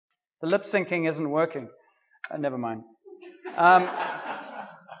The lip syncing isn't working. Never mind.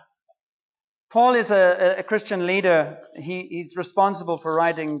 Paul is a Christian leader. He's responsible for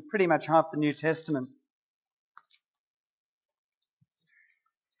writing pretty much half the New Testament.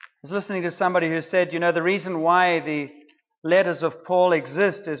 I was listening to somebody who said, the reason why the letters of Paul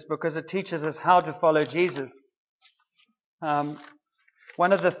exist is because it teaches us how to follow Jesus. One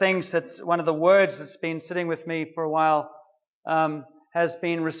of the words that's been sitting with me for a while has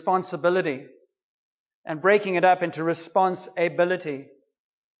been responsibility, and breaking it up into responsibility.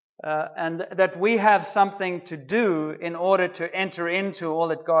 And that we have something to do in order to enter into all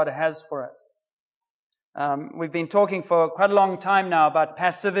that God has for us. We've been talking for quite a long time now about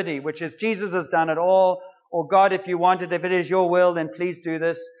passivity, which is Jesus has done it all, or God, if you want it, if it is your will, then please do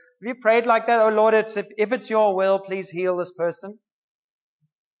this. Have you prayed like that? Oh Lord, if it's your will, please heal this person.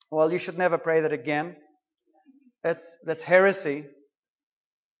 Well, you should never pray that again. That's heresy.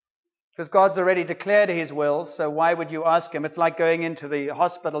 Because God's already declared His will, so why would you ask Him? It's like going into the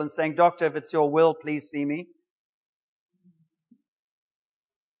hospital and saying, Doctor, if it's your will, please see me.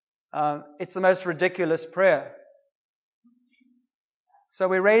 It's the most ridiculous prayer. So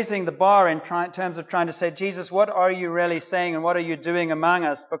we're raising the bar in terms of trying to say, Jesus, what are you really saying and what are you doing among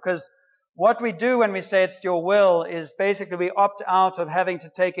us? Because what we do when we say it's your will is basically we opt out of having to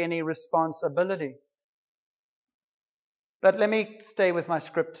take any responsibility. But let me stay with my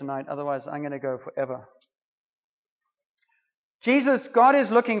script tonight, otherwise I'm going to go forever. God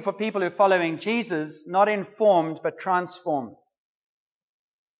is looking for people who are following Jesus, not informed but transformed.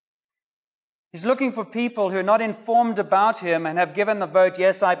 He's looking for people who are not informed about Him and have given the vote,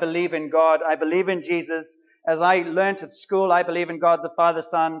 yes, I believe in God, I believe in Jesus. As I learnt at school, I believe in God the Father,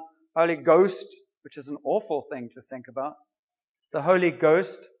 Son, Holy Ghost, which is an awful thing to think about. The Holy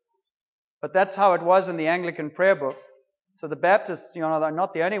Ghost. But that's how it was in the Anglican prayer book. So the Baptists, they're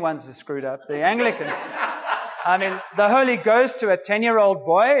not the only ones who screwed up. The Anglican, the Holy Ghost to a 10-year-old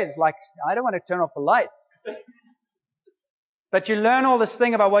boy is like, I don't want to turn off the lights. But you learn all this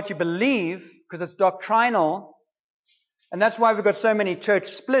thing about what you believe because it's doctrinal. And that's why we've got so many church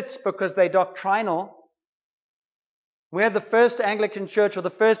splits, because they're doctrinal. We're the first Anglican church or the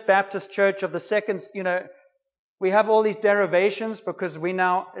first Baptist church of the second, we have all these derivations because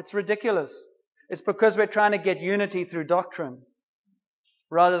it's ridiculous. It's because we're trying to get unity through doctrine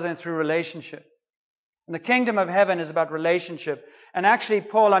rather than through relationship. And the kingdom of heaven is about relationship. And actually,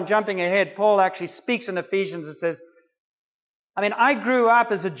 I'm jumping ahead, Paul actually speaks in Ephesians and says, I grew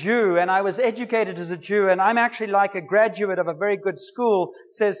up as a Jew and I was educated as a Jew and I'm actually like a graduate of a very good school,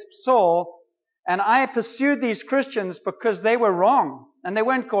 says Saul, and I pursued these Christians because they were wrong. And they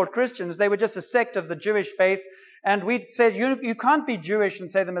weren't called Christians, they were just a sect of the Jewish faith. And we said, you can't be Jewish and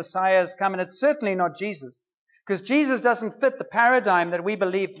say the Messiah has come, and it's certainly not Jesus. Because Jesus doesn't fit the paradigm that we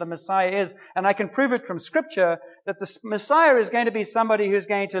believe the Messiah is. And I can prove it from Scripture that the Messiah is going to be somebody who's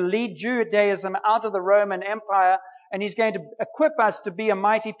going to lead Judaism out of the Roman Empire, and He's going to equip us to be a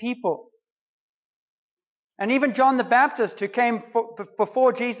mighty people. And even John the Baptist, who came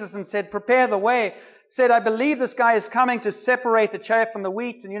before Jesus and said, prepare the way, said, I believe this guy is coming to separate the chaff from the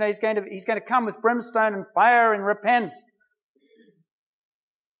wheat, and he's going to come with brimstone and fire and repent.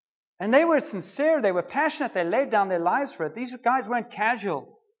 And they were sincere, they were passionate, they laid down their lives for it. These guys weren't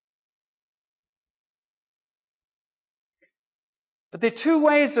casual. But there are two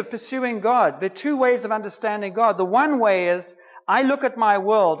ways of pursuing God. There are two ways of understanding God. The one way is, I look at my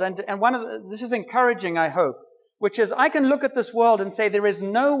world, and this is encouraging, I hope, which is I can look at this world and say there is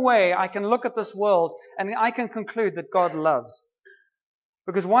no way I can look at this world and I can conclude that God loves.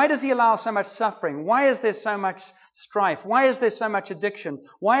 Because why does He allow so much suffering? Why is there so much strife? Why is there so much addiction?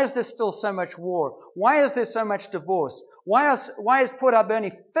 Why is there still so much war? Why is there so much divorce? Why is Port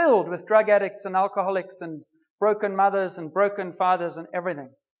Alberni filled with drug addicts and alcoholics and broken mothers and broken fathers and everything?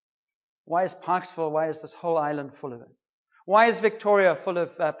 Why is Parksville, why is this whole island full of it? Why is Victoria full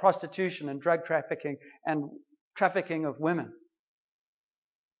of prostitution and drug trafficking and trafficking of women?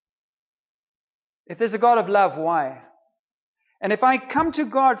 If there's a God of love, why? And if I come to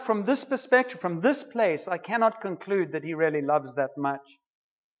God from this perspective, from this place, I cannot conclude that He really loves that much.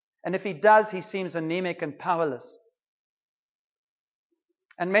 And if He does, He seems anemic and powerless.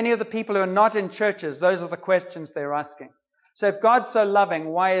 And many of the people who are not in churches, those are the questions they're asking. So if God's so loving,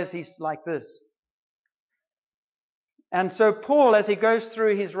 why is He like this? And so Paul, as he goes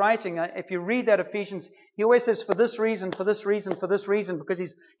through his writing, if you read that Ephesians, he always says, for this reason, for this reason, for this reason, because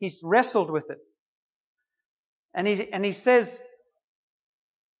he's wrestled with it. And he says,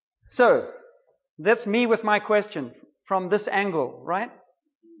 so, that's me with my question from this angle, right?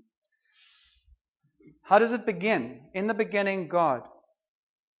 How does it begin? In the beginning, God.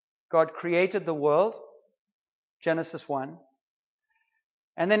 God created the world, Genesis 1.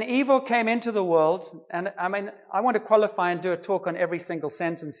 And then evil came into the world. And I want to qualify and do a talk on every single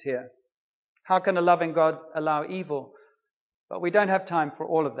sentence here. How can a loving God allow evil? But we don't have time for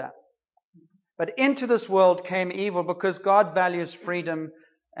all of that. But into this world came evil because God values freedom.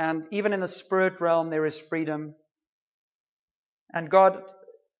 And even in the spirit realm, there is freedom. And God,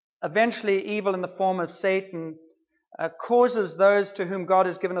 eventually evil in the form of Satan, causes those to whom God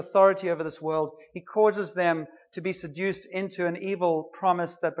has given authority over this world, he causes them to be seduced into an evil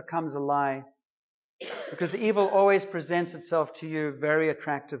promise that becomes a lie. Because evil always presents itself to you very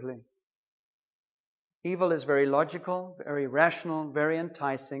attractively. Evil is very logical, very rational, very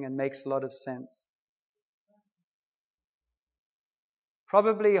enticing, and makes a lot of sense.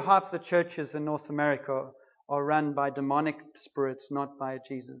 Probably half the churches in North America are run by demonic spirits, not by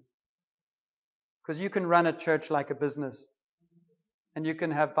Jesus. Because you can run a church like a business. And you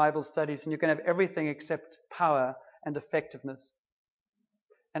can have Bible studies, and you can have everything except power and effectiveness.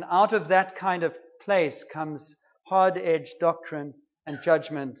 And out of that kind of place comes hard-edged doctrine and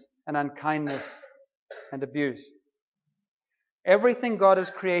judgment and unkindness and abuse. Everything God has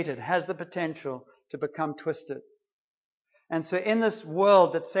created has the potential to become twisted. And so in this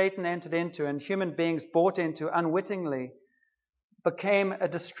world that Satan entered into and human beings bought into unwittingly, became a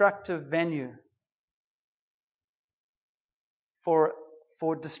destructive venue for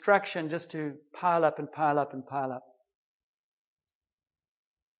destruction, just to pile up and pile up and pile up.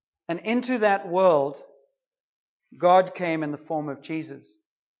 And into that world, God came in the form of Jesus.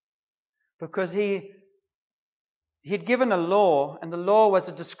 Because He'd given a law, and the law was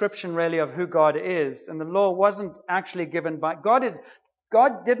a description really of who God is. And the law wasn't actually given by God.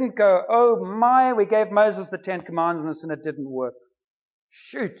 God didn't go, oh my, we gave Moses the 10 Commandments and it didn't work.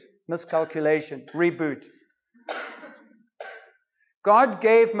 Shoot, miscalculation, reboot. God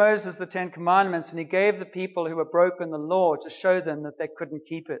gave Moses the 10 Commandments, and He gave the people who were broken the law to show them that they couldn't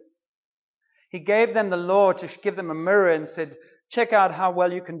keep it. He gave them the law to give them a mirror and said, check out how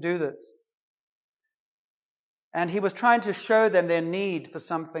well you can do this. And He was trying to show them their need for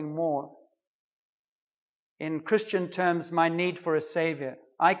something more. In Christian terms, my need for a Savior.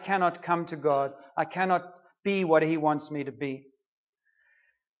 I cannot come to God. I cannot be what He wants me to be.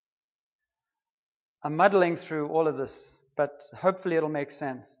 I'm muddling through all of this, but hopefully it'll make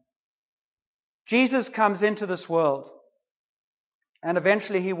sense. Jesus comes into this world, and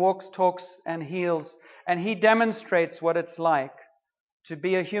eventually He walks, talks, and heals, and He demonstrates what it's like to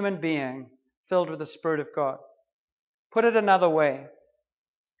be a human being filled with the Spirit of God. Put it another way.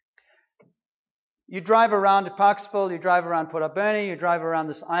 You drive around to Parksville, you drive around Port Alberni, you drive around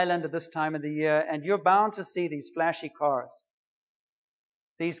this island at this time of the year, and you're bound to see these flashy cars.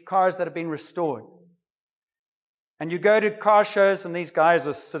 These cars that have been restored. And you go to car shows and these guys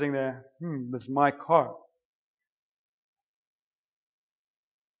are sitting there, this is my car.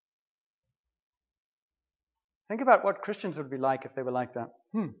 Think about what Christians would be like if they were like that.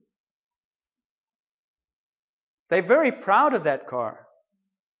 They're very proud of that car.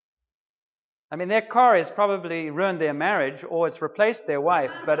 I mean, their car has probably ruined their marriage or it's replaced their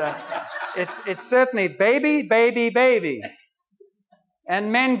wife, but it's certainly baby, baby, baby.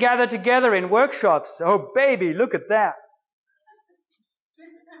 And men gather together in workshops. Oh, baby, look at that.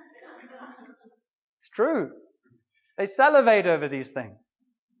 It's true. They salivate over these things.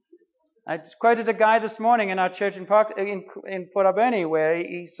 I just quoted a guy this morning in our church in Port Alberni where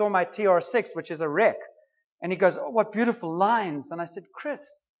he saw my TR6, which is a wreck. And he goes, oh, what beautiful lines. And I said, Chris,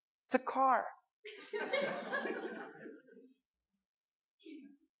 it's a car.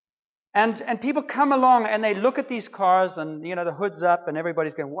 And people come along and they look at these cars and, the hood's up and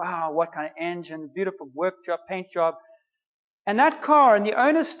everybody's going, wow, what kind of engine, beautiful work job, paint job. And that car, and the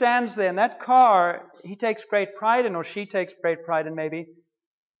owner stands there, and that car, he takes great pride in, or she takes great pride in maybe,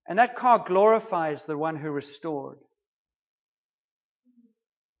 and that car glorifies the one who restored.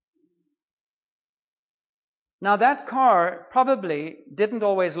 Now that car probably didn't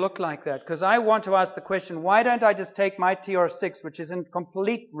always look like that, because I want to ask the question, why don't I just take my TR6, which is in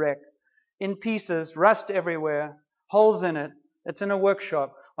complete wreck, in pieces, rust everywhere, holes in it, it's in a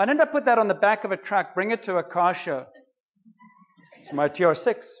workshop. Why don't I put that on the back of a truck, bring it to a car show? It's my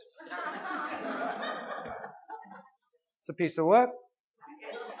TR6. It's a piece of work.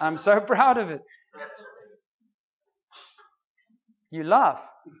 I'm so proud of it. You laugh.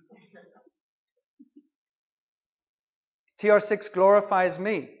 TR6 glorifies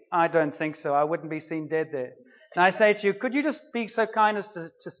me. I don't think so. I wouldn't be seen dead there. And I say to you, could you just be so kind as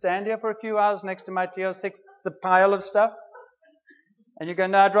to stand here for a few hours next to my TR6, the pile of stuff? And you go,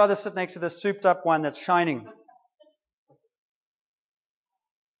 no, I'd rather sit next to the souped up one that's shining.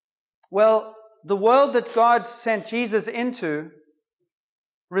 Well, the world that God sent Jesus into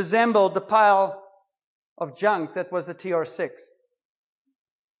resembled the pile of junk that was the TR6.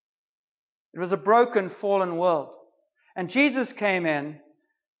 It was a broken, fallen world. And Jesus came in,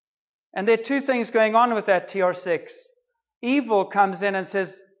 and there are two things going on with that TR6. Evil comes in and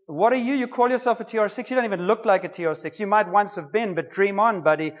says, what are you? You call yourself a TR6? You don't even look like a TR6. You might once have been, but dream on,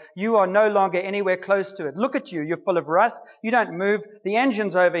 buddy. You are no longer anywhere close to it. Look at you. You're full of rust. You don't move. The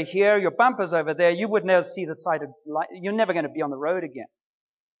engine's over here. Your bumper's over there. You would never see the sight of light. You're never going to be on the road again.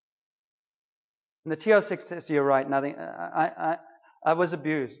 And the TR6 says, you're right, nothing. I was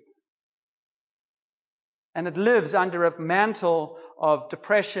abused. And it lives under a mantle of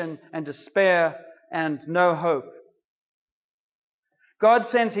depression and despair and no hope. God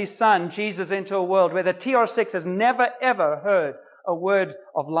sends His Son, Jesus, into a world where the TR6 has never, ever heard a word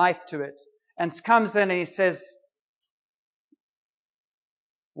of life to it. And comes in and He says,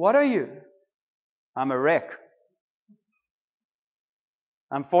 what are you? I'm a wreck.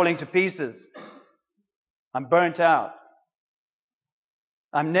 I'm falling to pieces. I'm burnt out.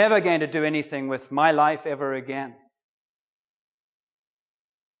 I'm never going to do anything with my life ever again.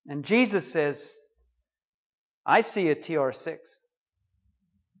 And Jesus says, I see a TR6.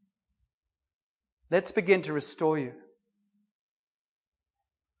 Let's begin to restore you.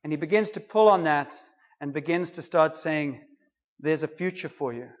 And He begins to pull on that and begins to start saying, there's a future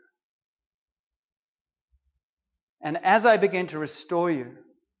for you. And as I begin to restore you,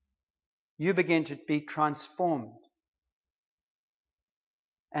 you begin to be transformed.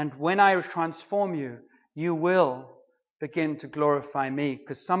 And when I transform you, you will begin to glorify me,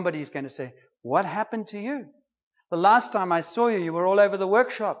 because somebody's going to say, what happened to you? The last time I saw you, you were all over the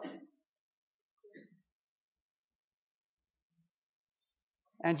workshop.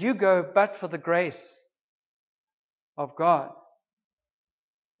 And you go, but for the grace of God.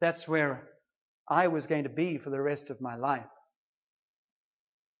 That's where I was going to be for the rest of my life.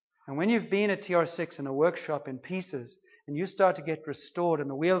 And when you've been at TR6 in a workshop in pieces, and you start to get restored, and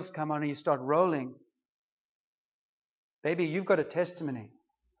the wheels come on and you start rolling, baby, you've got a testimony.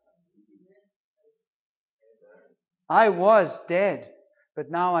 I was dead, but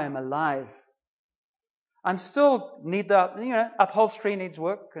now I am alive. I'm still need the, upholstery needs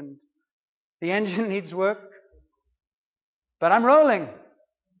work and the engine needs work. But I'm rolling.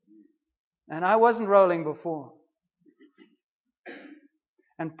 And I wasn't rolling before.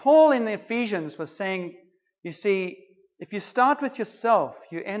 And Paul in Ephesians was saying, you see, if you start with yourself,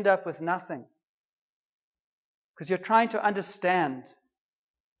 you end up with nothing. Because you're trying to understand.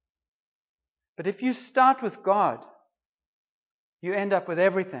 But if you start with God, you end up with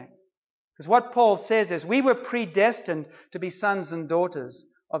everything. Because what Paul says is, we were predestined to be sons and daughters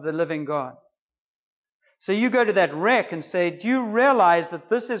of the living God. So you go to that wreck and say, do you realize that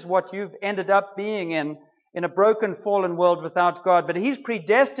this is what you've ended up being in a broken, fallen world without God? But He's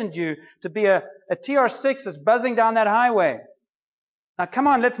predestined you to be a TR6 that's buzzing down that highway. Now come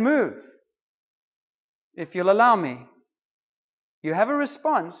on, let's move. If you'll allow me. You have a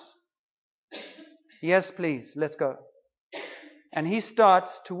response. Yes, please, let's go. And he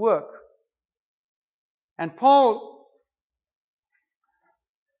starts to work. And Paul,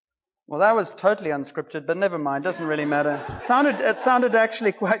 well, that was totally unscripted, but never mind, doesn't really matter. It sounded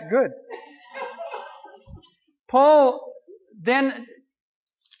actually quite good. Paul then,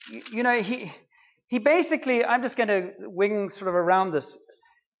 he basically, I'm just going to wing sort of around this.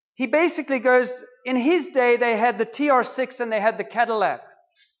 He basically goes, in his day they had the TR6 and they had the Cadillac.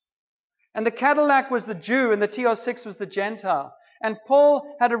 And the Cadillac was the Jew and the TR6 was the Gentile. And Paul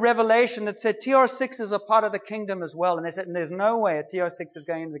had a revelation that said TR6 is a part of the kingdom as well. And they said, there's no way a TR6 is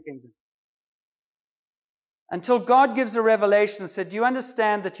going into the kingdom. Until God gives a revelation and said, do you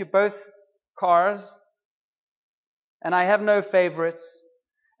understand that you're both cars? And I have no favorites.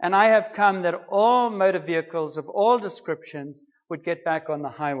 And I have come that all motor vehicles of all descriptions would get back on the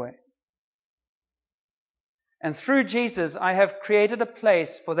highway. And through Jesus, I have created a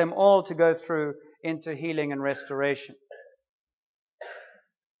place for them all to go through into healing and restoration.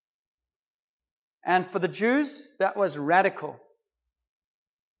 And for the Jews, that was radical.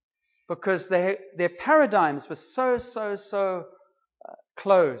 Because their paradigms were so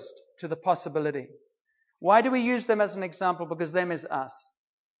closed to the possibility. Why do we use them as an example? Because them is us.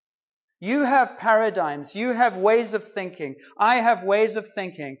 You have paradigms, you have ways of thinking, I have ways of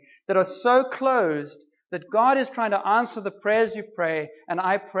thinking that are so closed that God is trying to answer the prayers you pray, and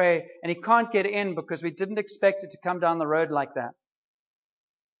I pray, and He can't get in because we didn't expect it to come down the road like that.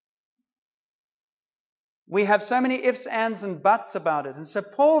 We have so many ifs, ands, and buts about it. And so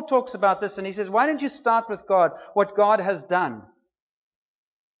Paul talks about this and he says, why don't you start with God, what God has done?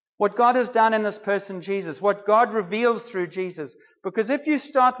 What God has done in this person, Jesus. What God reveals through Jesus. Because if you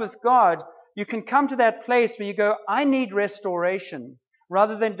start with God, you can come to that place where you go, I need restoration,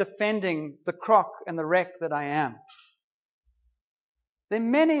 rather than defending the crock and the wreck that I am. There are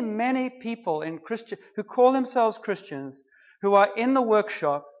many, many people who call themselves Christians who are in the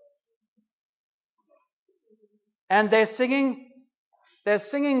workshop and they're singing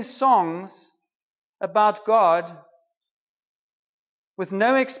songs about God with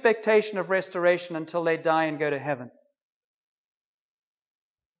no expectation of restoration until they die and go to heaven.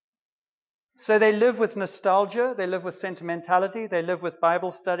 So they live with nostalgia, they live with sentimentality, they live with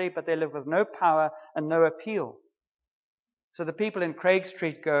Bible study, but they live with no power and no appeal. So the people in Craig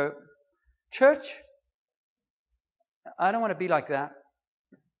Street go, church, I don't want to be like that.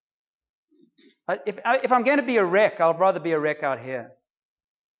 If I'm going to be a wreck, I'd rather be a wreck out here.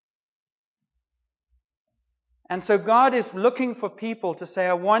 And so God is looking for people to say,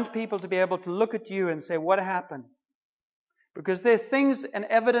 I want people to be able to look at you and say, what happened? Because there are things and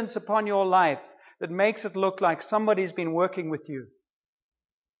evidence upon your life that makes it look like somebody's been working with you.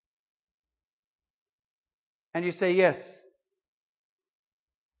 And you say, yes,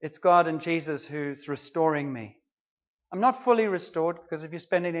 it's God and Jesus who's restoring me. I'm not fully restored, because if you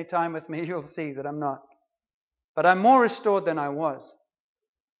spend any time with me, you'll see that I'm not. But I'm more restored than I was.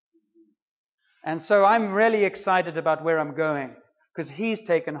 And so I'm really excited about where I'm going, because He's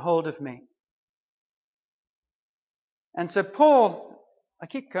taken hold of me. And so Paul, I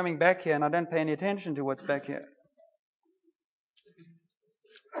keep coming back here and I don't pay any attention to what's back here.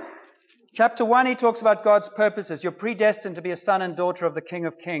 Chapter 1, he talks about God's purposes. You're predestined to be a son and daughter of the King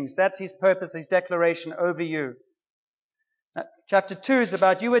of Kings. That's His purpose, His declaration over you. Chapter 2 is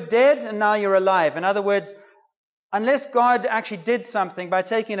about you were dead and now you're alive. In other words, unless God actually did something by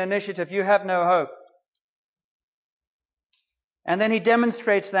taking an initiative, you have no hope. And then he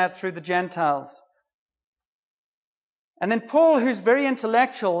demonstrates that through the Gentiles. And then Paul, who's very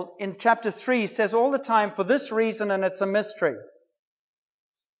intellectual, in chapter 3 says all the time, for this reason, and it's a mystery.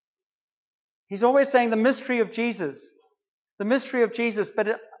 He's always saying the mystery of Jesus. The mystery of Jesus.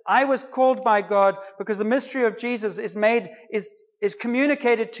 But I was called by God because the mystery of Jesus is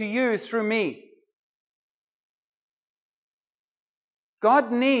communicated to you through me.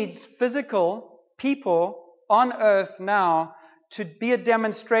 God needs physical people on earth now to be a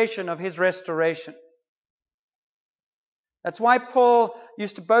demonstration of His restoration. That's why Paul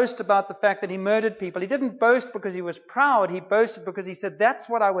used to boast about the fact that he murdered people. He didn't boast because he was proud. He boasted because he said, that's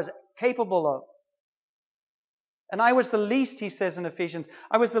what I was capable of. And I was the least, he says in Ephesians.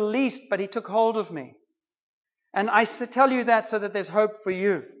 I was the least, but He took hold of me. And I tell you that so that there's hope for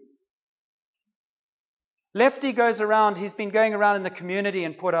you. Lefty goes around, he's been going around in the community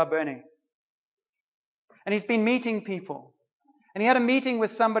in Port Alberni. And he's been meeting people. And he had a meeting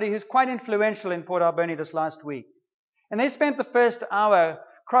with somebody who's quite influential in Port Alberni this last week. And they spent the first hour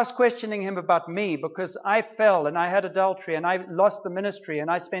cross-questioning him about me because I fell and I had adultery and I lost the ministry and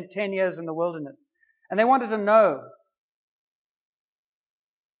I spent 10 years in the wilderness. And they wanted to know.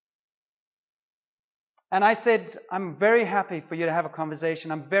 And I said, I'm very happy for you to have a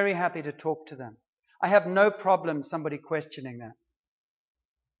conversation. I'm very happy to talk to them. I have no problem somebody questioning that.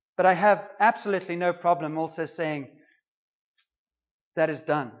 But I have absolutely no problem also saying, that is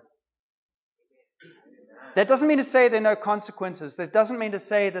done. That doesn't mean to say there are no consequences. That doesn't mean to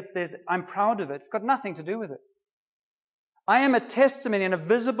say that I'm proud of it. It's got nothing to do with it. I am a testimony, and a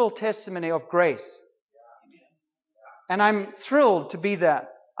visible testimony of grace. And I'm thrilled to be that.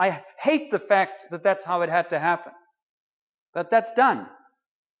 I hate the fact that that's how it had to happen. But that's done.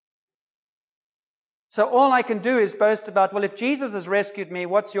 So all I can do is boast about, well, if Jesus has rescued me,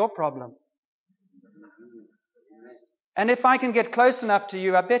 what's your problem? And if I can get close enough to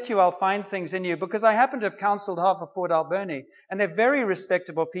you, I bet you I'll find things in you, because I happen to have counseled half of Port Alberni, and they're very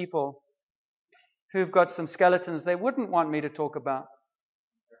respectable people who've got some skeletons they wouldn't want me to talk about.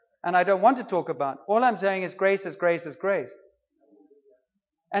 And I don't want to talk about. All I'm saying is grace is grace is grace.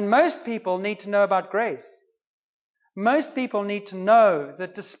 And most people need to know about grace. Most people need to know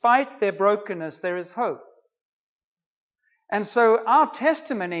that despite their brokenness, there is hope. And so our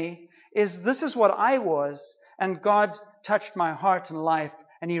testimony is, this is what I was, and God touched my heart and life,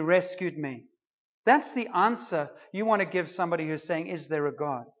 and He rescued me. That's the answer you want to give somebody who's saying, is there a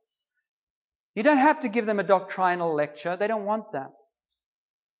God? You don't have to give them a doctrinal lecture. They don't want that.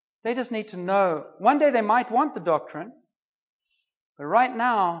 They just need to know. One day they might want the doctrine, but right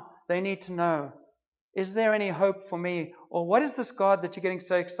now they need to know, is there any hope for me? Or what is this God that you're getting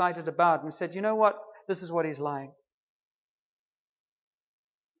so excited about? And said, you know what? This is what He's like.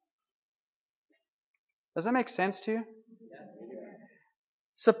 Does that make sense to you?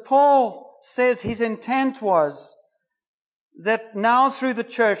 So Paul says his intent was that now through the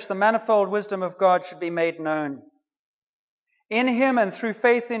church, the manifold wisdom of God should be made known. In Him and through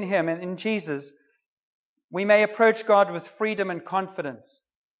faith in Him and in Jesus, we may approach God with freedom and confidence.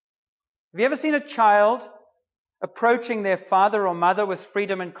 Have you ever seen a child approaching their father or mother with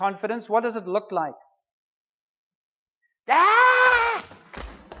freedom and confidence? What does it look like? Ah!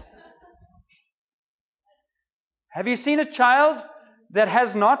 Have you seen a child that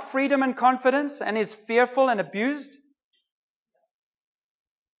has not freedom and confidence and is fearful and abused?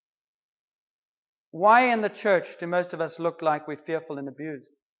 Why in the church do most of us look like we're fearful and abused?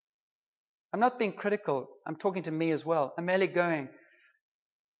 I'm not being critical. I'm talking to me as well. I'm merely going.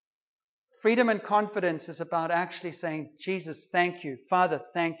 Freedom and confidence is about actually saying, Jesus, thank you. Father,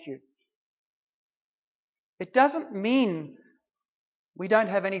 thank you. It doesn't mean we don't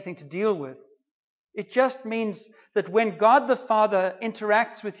have anything to deal with. It just means that when God the Father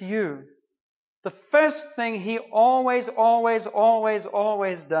interacts with you, the first thing He always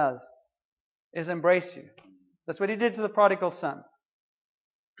does is embrace you. That's what He did to the prodigal son.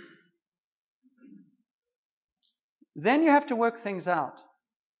 Then you have to work things out.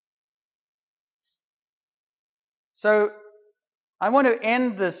 So I want to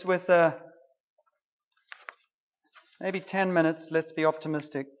end this with maybe 10 minutes, let's be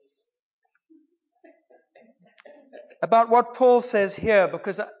optimistic, about what Paul says here,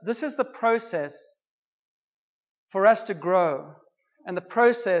 because this is the process for us to grow and the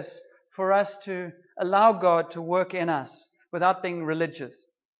process for us to allow God to work in us without being religious.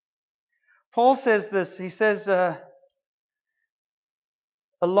 Paul says this, he says a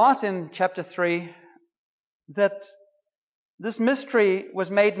lot in chapter 3, that this mystery was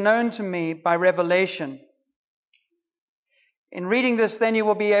made known to me by revelation. In reading this, then you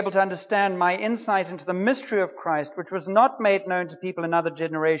will be able to understand my insight into the mystery of Christ, which was not made known to people in other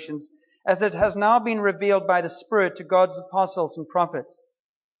generations, as it has now been revealed by the Spirit to God's apostles and prophets.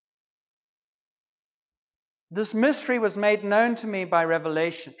 This mystery was made known to me by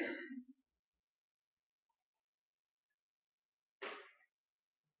revelation.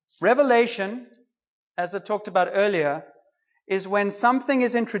 Revelation, as I talked about earlier, is when something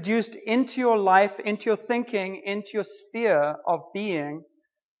is introduced into your life, into your thinking, into your sphere of being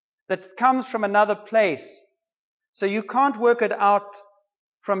that comes from another place. So you can't work it out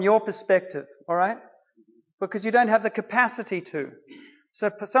from your perspective, all right? Because you don't have the capacity to.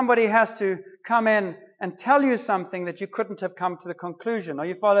 So somebody has to come in and tell you something that you couldn't have come to the conclusion. Are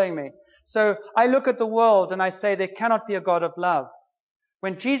you following me? So I look at the world and I say there cannot be a God of love.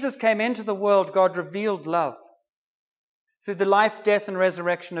 When Jesus came into the world, God revealed love through the life, death, and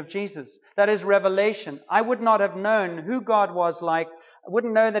resurrection of Jesus. That is revelation. I would not have known who God was like. I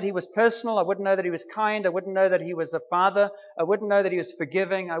wouldn't know that He was personal. I wouldn't know that He was kind. I wouldn't know that He was a father. I wouldn't know that He was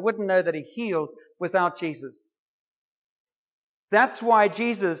forgiving. I wouldn't know that He healed without Jesus. That's why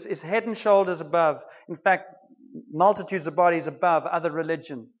Jesus is head and shoulders above, in fact, multitudes of bodies above other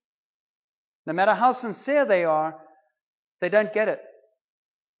religions. No matter how sincere they are, they don't get it.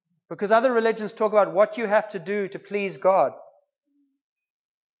 Because other religions talk about what you have to do to please God.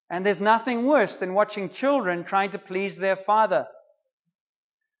 And there's nothing worse than watching children trying to please their father.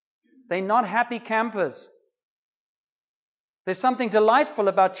 They're not happy campers. There's something delightful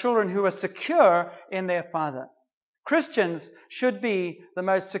about children who are secure in their father. Christians should be the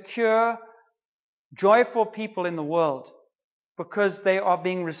most secure, joyful people in the world because they are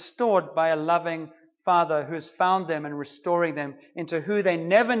being restored by a loving Father who has found them and restoring them into who they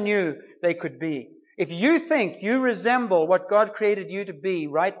never knew they could be. If you think you resemble what God created you to be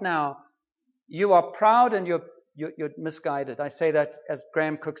right now, you are proud and you're misguided. I say that, as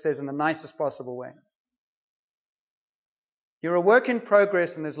Graham Cook says, in the nicest possible way. You're a work in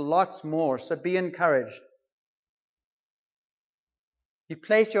progress and there's lots more, so be encouraged. You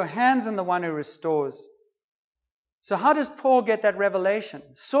place your hands on the one who restores. So how does Paul get that revelation?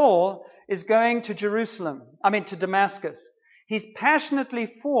 Saul is going to to Damascus. He's passionately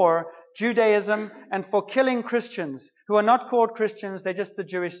for Judaism and for killing Christians who are not called Christians, they're just the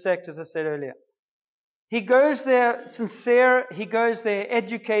Jewish sect, as I said earlier. He goes there sincere, he goes there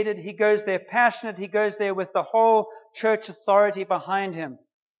educated, he goes there passionate, he goes there with the whole church authority behind him.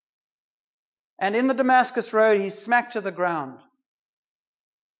 And in the Damascus road, he's smacked to the ground.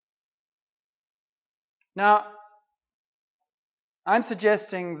 Now, I'm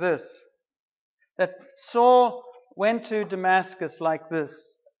suggesting this, that Saul went to Damascus like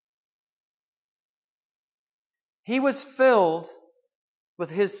this. He was filled with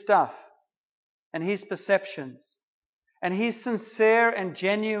his stuff and his perceptions and his sincere and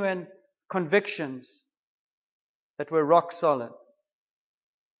genuine convictions that were rock solid.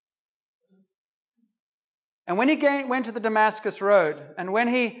 And when he went to the Damascus Road, and when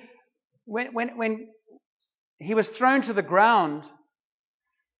he was thrown to the ground,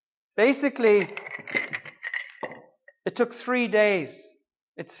 basically, it took 3 days,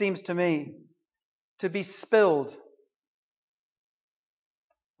 it seems to me, to be spilled.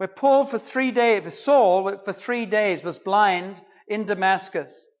 Where Saul for 3 days was blind in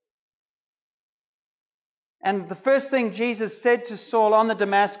Damascus. And the first thing Jesus said to Saul on the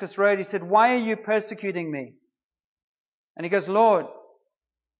Damascus Road, he said, "Why are you persecuting me?" And he goes, "Lord,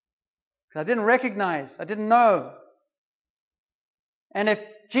 I didn't recognize, I didn't know." And if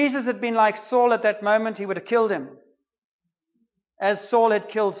Jesus had been like Saul at that moment, he would have killed him, as Saul had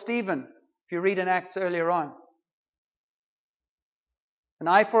killed Stephen, if you read in Acts earlier on. An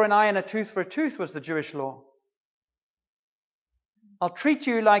eye for an eye and a tooth for a tooth was the Jewish law. I'll treat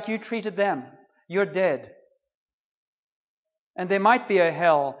you like you treated them. You're dead. And there might be a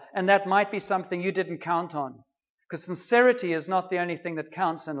hell, and that might be something you didn't count on. Because sincerity is not the only thing that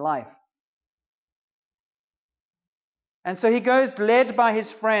counts in life. And so he goes, led by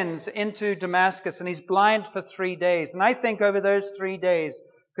his friends, into Damascus, and he's blind for 3 days. And I think over those 3 days,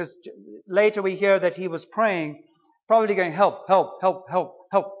 because later we hear that he was praying, probably going, "Help, help, help, help,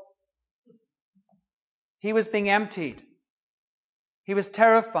 help." He was being emptied. He was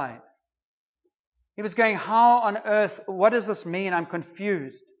terrified. He was going, "How on earth, what does this mean? I'm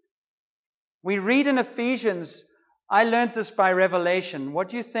confused." We read in Ephesians, I learned this by revelation. What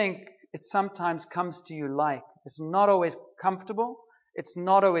do you think it sometimes comes to you like? It's not always comfortable, it's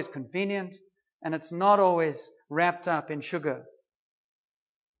not always convenient, and it's not always wrapped up in sugar.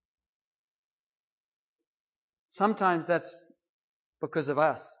 Sometimes that's because of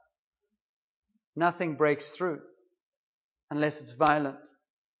us. Nothing breaks through unless it's violent.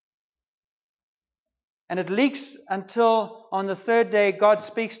 And it leaks until on the 3rd day God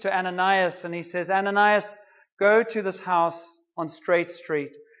speaks to Ananias and he says, "Ananias, go to this house on Straight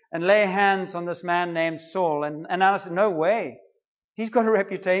Street and lay hands on this man named Saul." And Ananias said, "No way. He's got a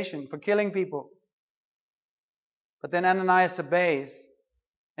reputation for killing people." But then Ananias obeys.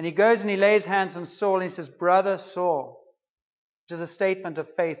 And he goes and he lays hands on Saul and he says, "Brother Saul," which is a statement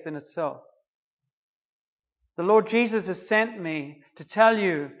of faith in itself. "The Lord Jesus has sent me to tell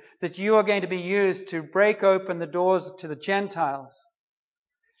you that you are going to be used to break open the doors to the Gentiles.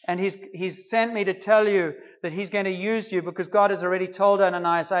 And He's sent me to tell you that He's going to use you because God has already told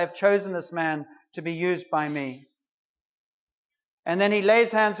Ananias, I have chosen this man to be used by me." And then he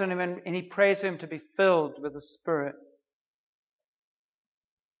lays hands on him and he prays for him to be filled with the Spirit.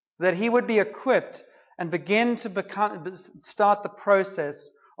 That he would be equipped and begin to start the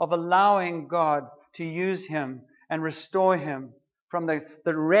process of allowing God to use him and restore him from the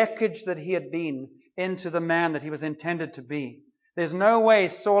wreckage that he had been into the man that he was intended to be. There's no way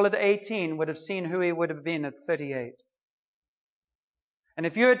Saul at 18 would have seen who he would have been at 38. And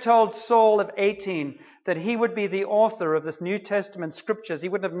if you had told Saul at 18 that he would be the author of this New Testament scriptures, he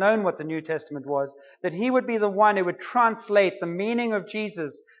wouldn't have known what the New Testament was, that he would be the one who would translate the meaning of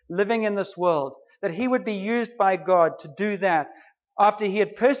Jesus living in this world, that he would be used by God to do that after he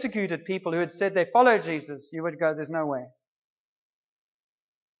had persecuted people who had said they follow Jesus, you would go, there's no way.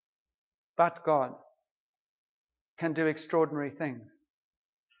 But God can do extraordinary things.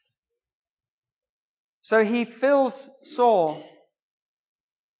 So he fills Saul,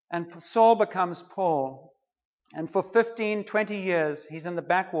 and Saul becomes Paul. And for 15, 20 years, he's in the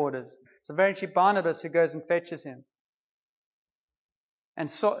backwaters. It's eventually Barnabas who goes and fetches him. And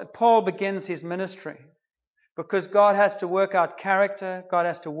so Paul begins his ministry because God has to work out character. God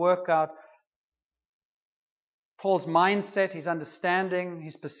has to work out Paul's mindset, his understanding,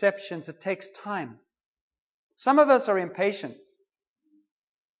 his perceptions. It takes time. Some of us are impatient.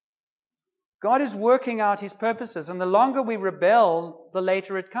 God is working out His purposes, and the longer we rebel, the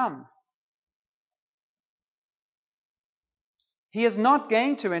later it comes. He is not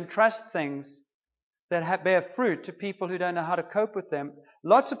going to entrust things that bear fruit to people who don't know how to cope with them.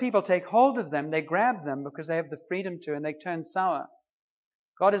 Lots of people take hold of them, they grab them because they have the freedom to, and they turn sour.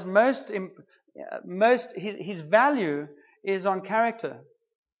 God is His value is on character.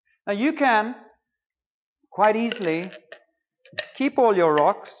 Now you can quite easily keep all your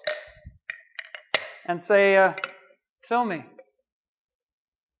rocks and say, "Fill me."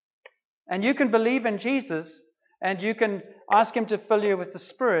 And you can believe in Jesus, and you can ask Him to fill you with the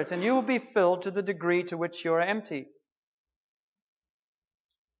Spirit, and you will be filled to the degree to which you are empty.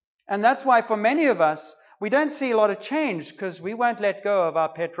 And that's why for many of us, we don't see a lot of change because we won't let go of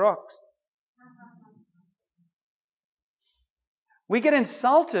our pet rocks. We get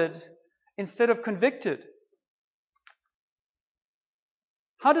insulted instead of convicted.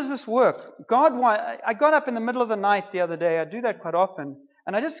 How does this work? I got up in the middle of the night the other day. I do that quite often.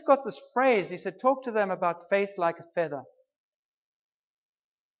 And I just got this phrase. He said, talk to them about faith like a feather.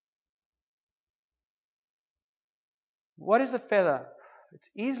 What is a feather? It's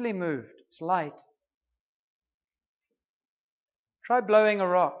easily moved. It's light. Try blowing a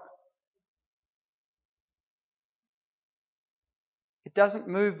rock. It doesn't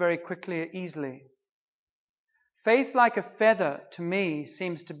move very quickly or easily. Faith like a feather, to me,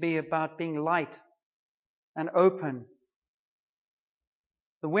 seems to be about being light and open.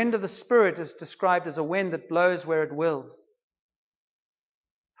 The wind of the Spirit is described as a wind that blows where it wills.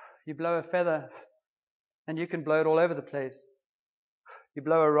 You blow a feather, and you can blow it all over the place. You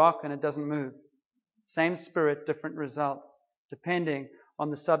blow a rock, and it doesn't move. Same Spirit, different results, depending on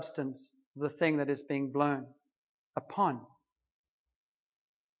the substance of the thing that is being blown upon.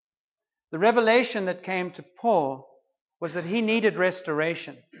 The revelation that came to Paul was that he needed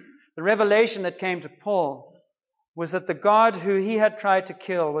restoration. The revelation that came to Paul was that the God who he had tried to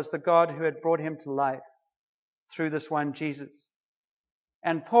kill was the God who had brought him to life through this one Jesus.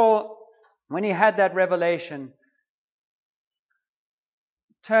 And Paul, when he had that revelation,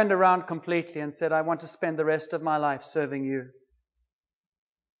 turned around completely and said, I want to spend the rest of my life serving you.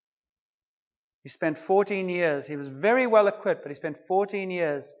 He spent 14 years. He was very well equipped, but he spent 14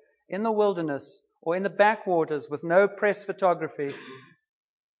 years in the wilderness or in the backwaters with no press photography,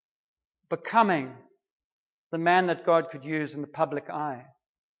 becoming the man that God could use in the public eye.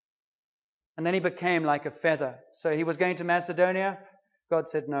 And then he became like a feather. So he was going to Macedonia. God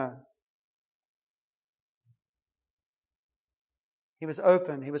said no. He was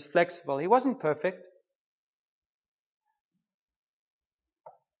open. He was flexible. He wasn't perfect.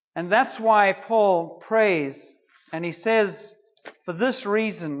 And that's why Paul prays. And he says, for this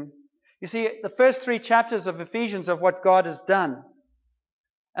reason, you see, the first 3 chapters of Ephesians of what God has done.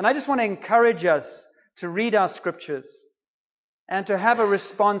 And I just want to encourage us to read our scriptures and to have a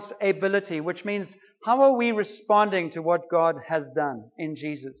response ability, which means how are we responding to what God has done in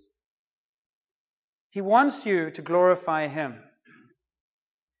Jesus? He wants you to glorify Him.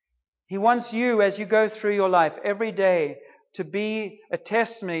 He wants you, as you go through your life every day, to be a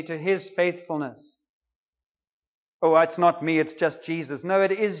testimony to His faithfulness. Oh, it's not me, it's just Jesus. No,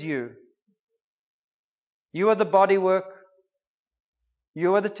 it is you. You are the bodywork.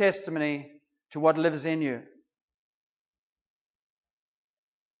 You are the testimony to what lives in you.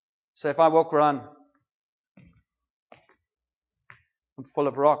 So if I walk around, I'm full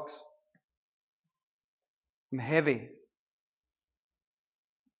of rocks. I'm heavy.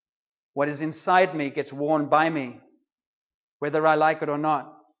 What is inside me gets worn by me, whether I like it or not.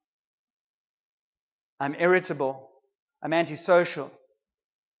 I'm irritable. I'm antisocial.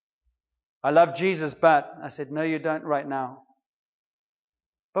 I love Jesus, but I said, no, you don't right now.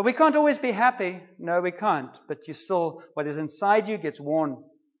 But we can't always be happy. No, we can't. But you still, what is inside you gets worn.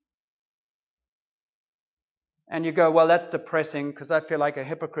 And you go, well, that's depressing because I feel like a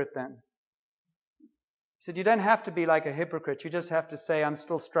hypocrite then. He said, you don't have to be like a hypocrite. You just have to say, I'm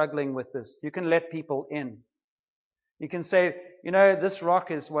still struggling with this. You can let people in. You can say, you know, this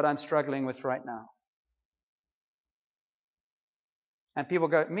rock is what I'm struggling with right now. And people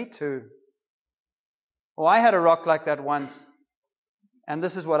go, me too. Well, I had a rock like that once. And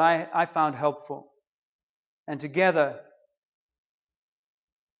this is what I found helpful. And together,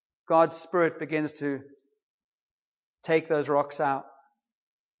 God's Spirit begins to take those rocks out.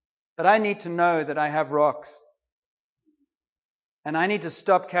 But I need to know that I have rocks. And I need to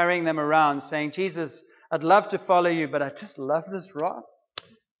stop carrying them around saying, Jesus, I'd love to follow you, but I just love this rock.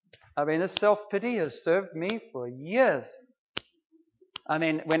 I mean, this self-pity has served me for years. I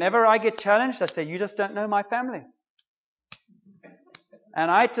mean, whenever I get challenged, I say, you just don't know my family. And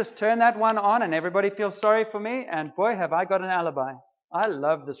I just turn that one on and everybody feels sorry for me. And boy, have I got an alibi. I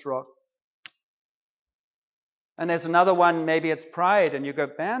love this rock. And there's another one, maybe it's pride. And you go,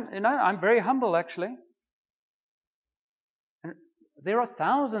 man, you know, I'm very humble actually. And there are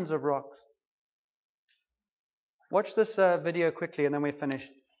thousands of rocks. Watch this video quickly and then we're finished.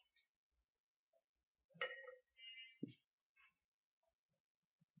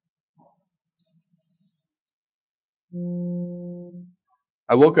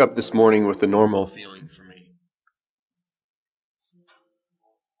 I woke up this morning with a normal feeling for me.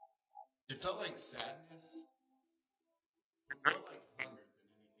 It felt like sadness, but more like hunger than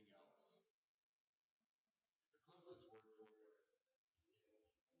anything else. The closest word for it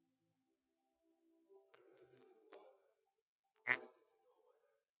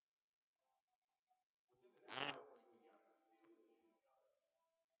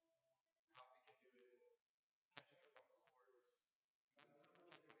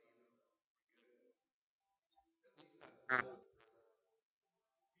is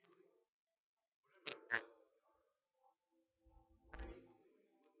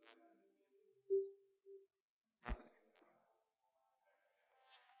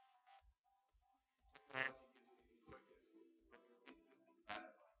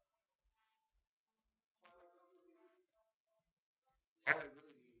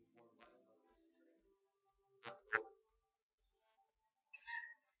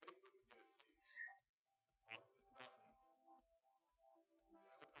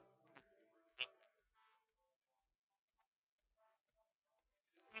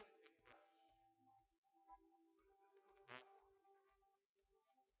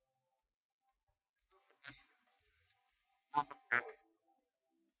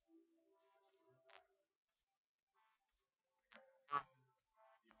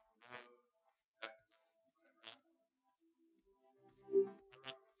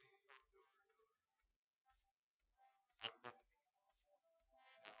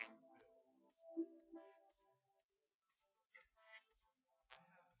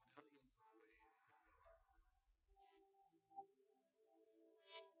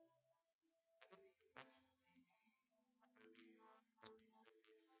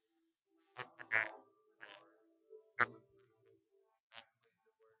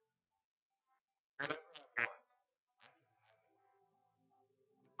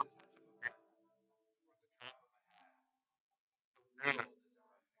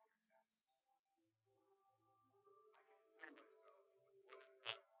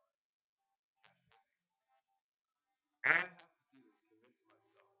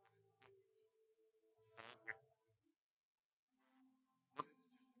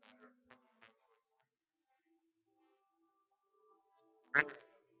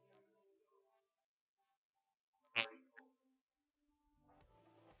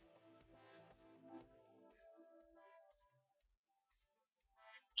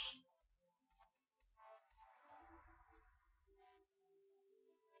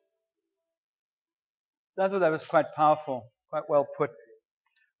So I thought that was quite powerful, quite well put,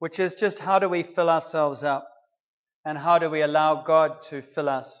 which is just how do we fill ourselves up and how do we allow God to fill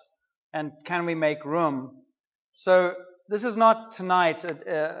us and can we make room? So this is not tonight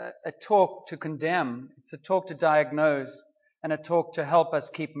a talk to condemn. It's a talk to diagnose and a talk to help us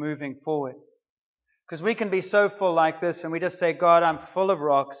keep moving forward. Because we can be so full like this and we just say, God, I'm full of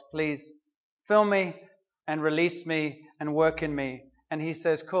rocks. Please fill me and release me and work in me. And He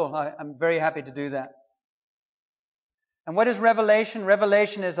says, cool, I'm very happy to do that. And what is revelation?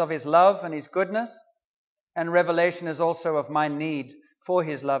 Revelation is of His love and His goodness. And revelation is also of my need for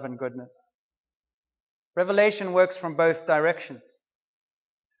His love and goodness. Revelation works from both directions.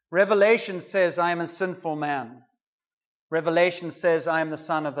 Revelation says, I am a sinful man. Revelation says, I am the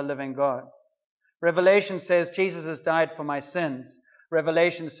Son of the living God. Revelation says, Jesus has died for my sins.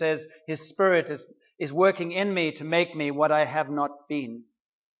 Revelation says, His Spirit is working in me to make me what I have not been,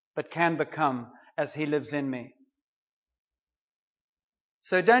 but can become as He lives in me.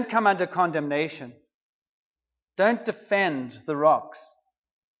 So don't come under condemnation. Don't defend the rocks.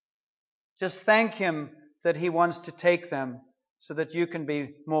 Just thank Him that He wants to take them so that you can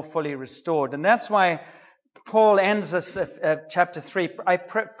be more fully restored. And that's why Paul ends this chapter 3.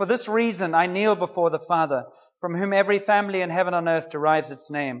 For this reason I kneel before the Father, from whom every family in heaven and earth derives its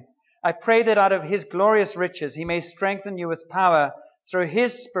name. I pray that out of His glorious riches He may strengthen you with power through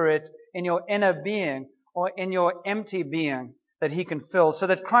His Spirit in your inner being or in your empty being that He can fill, so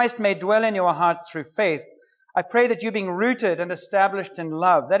that Christ may dwell in your hearts through faith. I pray that you, being rooted and established in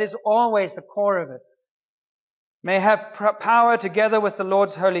love, that is always the core of it, may have power together with the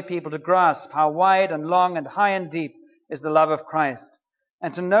Lord's holy people to grasp how wide and long and high and deep is the love of Christ,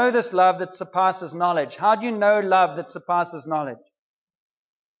 and to know this love that surpasses knowledge. How do you know love that surpasses knowledge?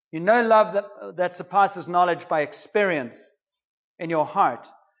 You know love that surpasses knowledge by experience in your heart.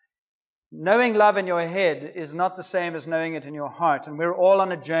 Knowing love in your head is not the same as knowing it in your heart, and we're all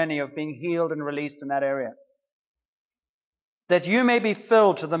on a journey of being healed and released in that area. That you may be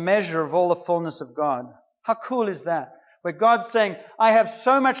filled to the measure of all the fullness of God. How cool is that? Where God's saying, I have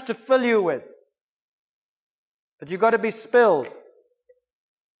so much to fill you with, but you've got to be spilled.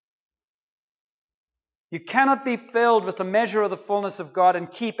 You cannot be filled with the measure of the fullness of God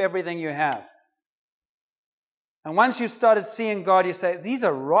and keep everything you have. And once you've started seeing God, you say, these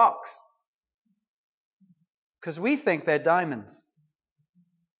are rocks. Because we think they're diamonds.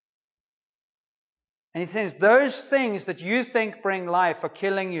 And He thinks those things that you think bring life are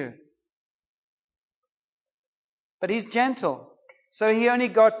killing you. But He's gentle. So He only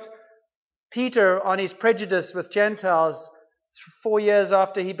got Peter on his prejudice with Gentiles 4 years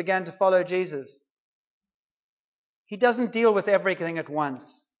after he began to follow Jesus. He doesn't deal with everything at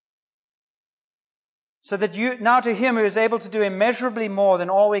once. So that now to Him who is able to do immeasurably more than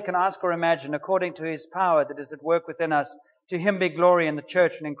all we can ask or imagine, according to His power that is at work within us, to Him be glory in the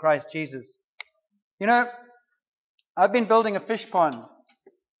church and in Christ Jesus. You know, I've been building a fish pond.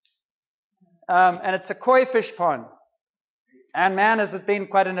 And it's a koi fish pond. And man, has it been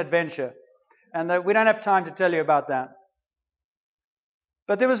quite an adventure. And we don't have time to tell you about that.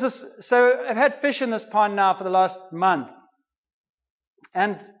 But there was this, so I've had fish in this pond now for the last month.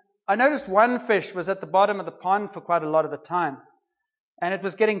 And I noticed one fish was at the bottom of the pond for quite a lot of the time. And it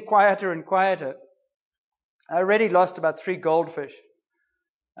was getting quieter and quieter. I already lost about 3 goldfish.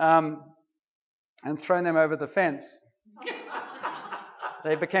 And thrown them over the fence.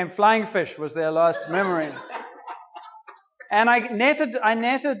 They became flying fish, was their last memory. And I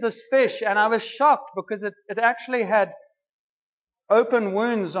netted this fish, and I was shocked because it actually had open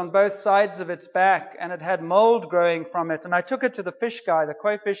wounds on both sides of its back, and it had mold growing from it. And I took it to the fish guy, the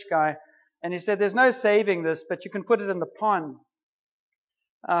koi fish guy, and he said, there's no saving this, but you can put it in the pond.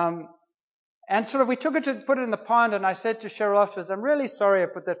 And sort of we took it to put it in the pond, and I said to Cheryl afterwards, I'm really sorry I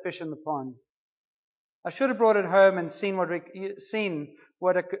put that fish in the pond. I should have brought it home and seen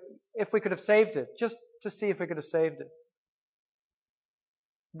if we could have saved it, just to see if we could have saved it.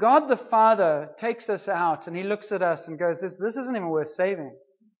 God the Father takes us out and He looks at us and goes, this isn't even worth saving.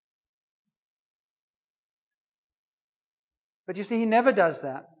 But you see, He never does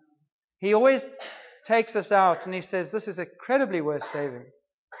that. He always takes us out and He says, this is incredibly worth saving.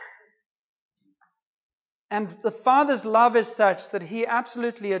 And the Father's love is such that He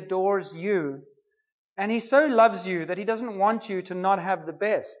absolutely adores you. And He so loves you that He doesn't want you to not have the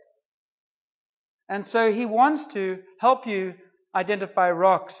best. And so He wants to help you identify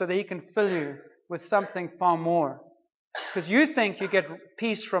rocks so that He can fill you with something far more. Because you think you get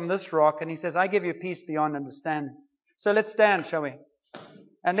peace from this rock, and He says, I give you peace beyond understanding. So let's stand, shall we?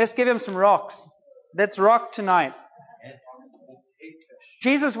 And let's give Him some rocks. Let's rock tonight.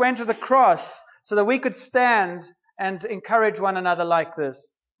 Jesus went to the cross so that we could stand and encourage one another like this.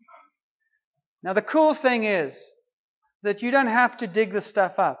 Now the cool thing is that you don't have to dig this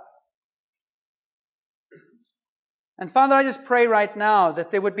stuff up. And Father, I just pray right now that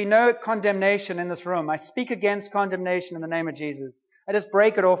there would be no condemnation in this room. I speak against condemnation in the name of Jesus. I just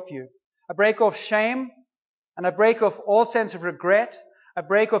break it off you. I break off shame, and I break off all sense of regret. I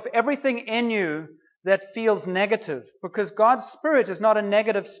break off everything in you that feels negative, because God's Spirit is not a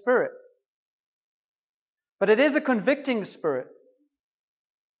negative spirit. But it is a convicting spirit.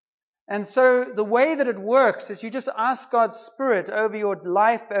 And so the way that it works is you just ask God's Spirit over your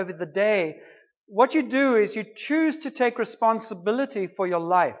life, over the day. What you do is you choose to take responsibility for your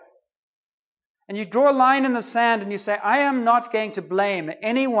life. And you draw a line in the sand and you say, I am not going to blame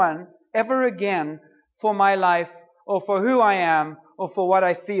anyone ever again for my life or for who I am or for what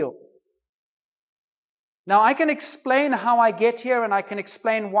I feel. Now, I can explain how I get here and I can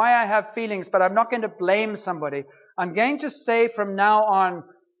explain why I have feelings, but I'm not going to blame somebody. I'm going to say from now on,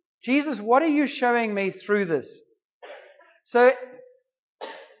 Jesus, what are you showing me through this? So,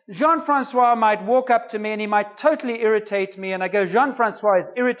 Jean-Francois might walk up to me and he might totally irritate me, and I go, Jean-Francois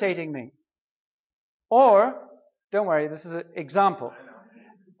is irritating me. Or, don't worry, this is an example.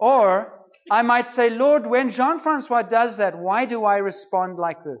 Or, I might say, Lord, when Jean-Francois does that, why do I respond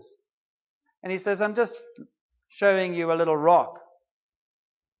like this? And He says, I'm just showing you a little rock.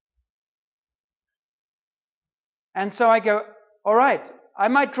 And so I go, all right, I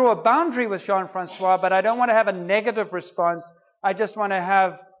might draw a boundary with Jean-Francois, but I don't want to have a negative response. I just want to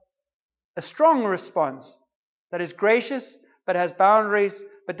have a strong response that is gracious, but has boundaries,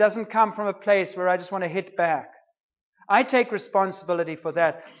 but doesn't come from a place where I just want to hit back. I take responsibility for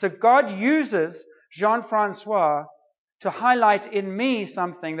that. So God uses Jean-Francois to highlight in me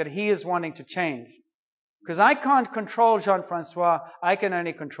something that he is wanting to change. Because I can't control Jean-Francois, I can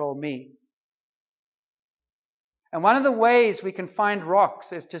only control me. And one of the ways we can find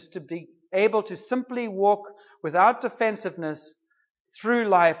rocks is just to be able to simply walk without defensiveness through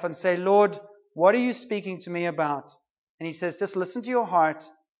life and say, Lord, what are you speaking to me about? And He says, just listen to your heart,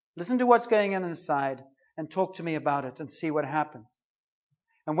 listen to what's going on inside, and talk to me about it and see what happens.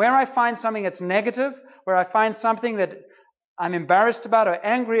 And where I find something that's negative, where I find something that I'm embarrassed about or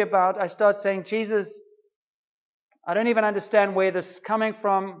angry about, I start saying, Jesus, I don't even understand where this is coming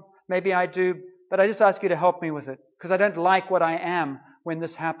from. Maybe I do, but I just ask you to help me with it, because I don't like what I am when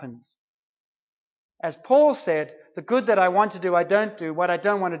this happens. As Paul said, the good that I want to do, I don't do. What I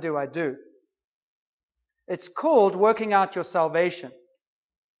don't want to do, I do. It's called working out your salvation.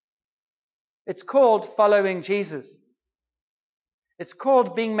 It's called following Jesus. It's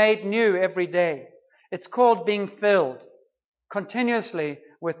called being made new every day. It's called being filled continuously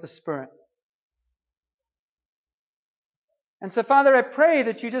with the Spirit. And so, Father, I pray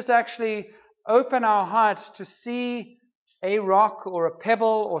that you just actually open our hearts to see a rock or a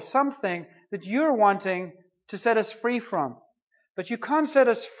pebble or something that you're wanting to set us free from. But you can't set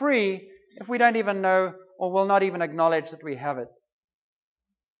us free if we don't even know or will not even acknowledge that we have it.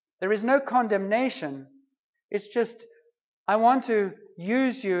 There is no condemnation. It's just, I want to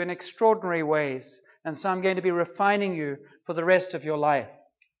use you in extraordinary ways. And so I'm going to be refining you for the rest of your life.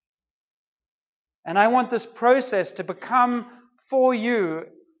 And I want this process to become for you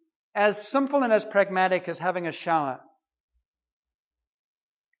as simple and as pragmatic as having a shower.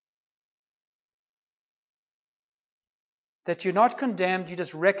 That you're not condemned, you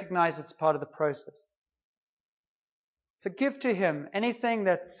just recognize it's part of the process. So give to Him anything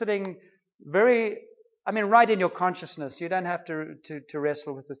that's sitting right in your consciousness. You don't have to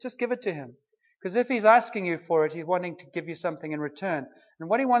wrestle with this. Just give it to Him. Because if He's asking you for it, He's wanting to give you something in return. And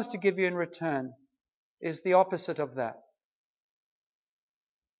what He wants to give you in return is the opposite of that.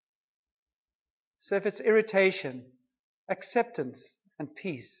 So if it's irritation, acceptance and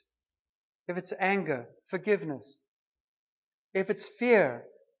peace. If it's anger, forgiveness. If it's fear,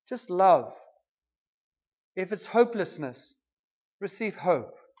 just love. If it's hopelessness, receive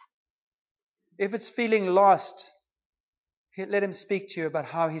hope. If it's feeling lost, let Him speak to you about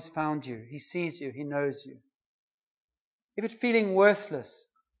how He's found you. He sees you. He knows you. If it's feeling worthless,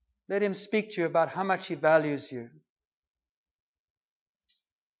 let Him speak to you about how much He values you.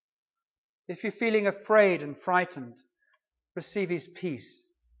 If you're feeling afraid and frightened, receive His peace.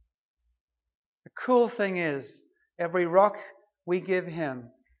 The cool thing is, every rock we give Him,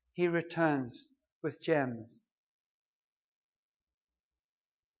 He returns with gems.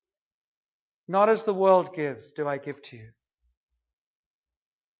 Not as the world gives, do I give to you.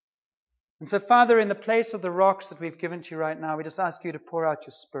 And so, Father, in the place of the rocks that we've given to you right now, we just ask you to pour out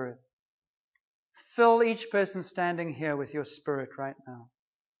your Spirit. Fill each person standing here with your Spirit right now.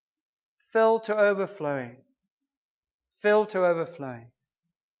 Fill to overflowing. Fill to overflowing.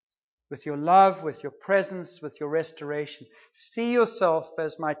 With your love, with your presence, with your restoration. See yourself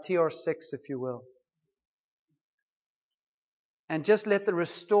as my TR6, if you will. And just let the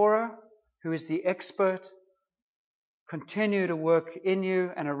restorer, who is the expert, continue to work in you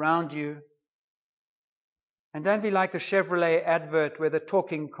and around you. And don't be like the Chevrolet advert where the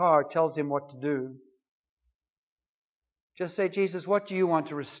talking car tells him what to do. Just say, Jesus, what do you want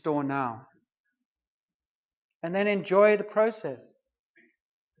to restore now? And then enjoy the process.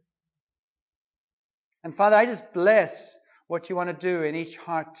 And Father, I just bless what you want to do in each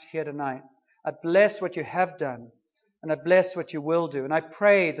heart here tonight. I bless what you have done. And I bless what you will do. And I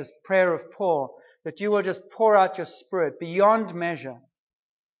pray this prayer of Paul, that you will just pour out your Spirit beyond measure.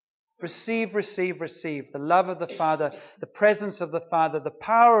 Receive, receive, receive the love of the Father, the presence of the Father, the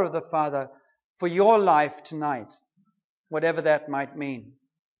power of the Father for your life tonight, whatever that might mean.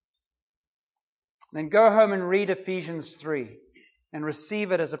 Then go home and read Ephesians 3 and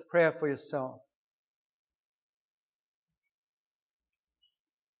receive it as a prayer for yourself.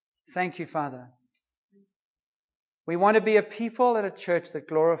 Thank you, Father. We want to be a people at a church that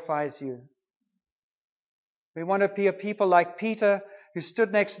glorifies you. We want to be a people like Peter, who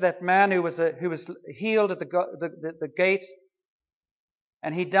stood next to that man who was healed at the gate.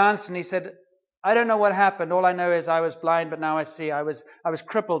 And he danced and he said, I don't know what happened. All I know is I was blind, but now I see. I was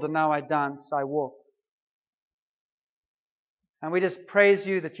crippled and now I dance. I walk. And we just praise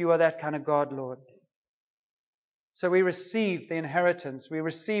you that you are that kind of God, Lord. So we receive the inheritance. We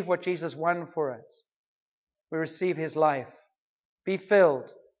receive what Jesus won for us. We receive His life. Be filled.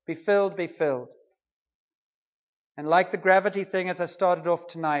 Be filled. Be filled. And like the gravity thing as I started off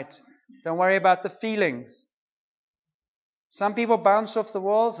tonight, don't worry about the feelings. Some people bounce off the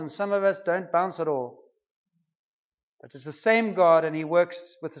walls and some of us don't bounce at all. But it's the same God and He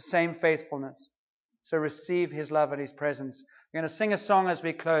works with the same faithfulness. So receive His love and His presence. We're going to sing a song as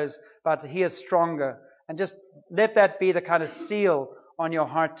we close about He is stronger. And just let that be the kind of seal on your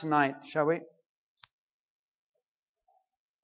heart tonight, shall we?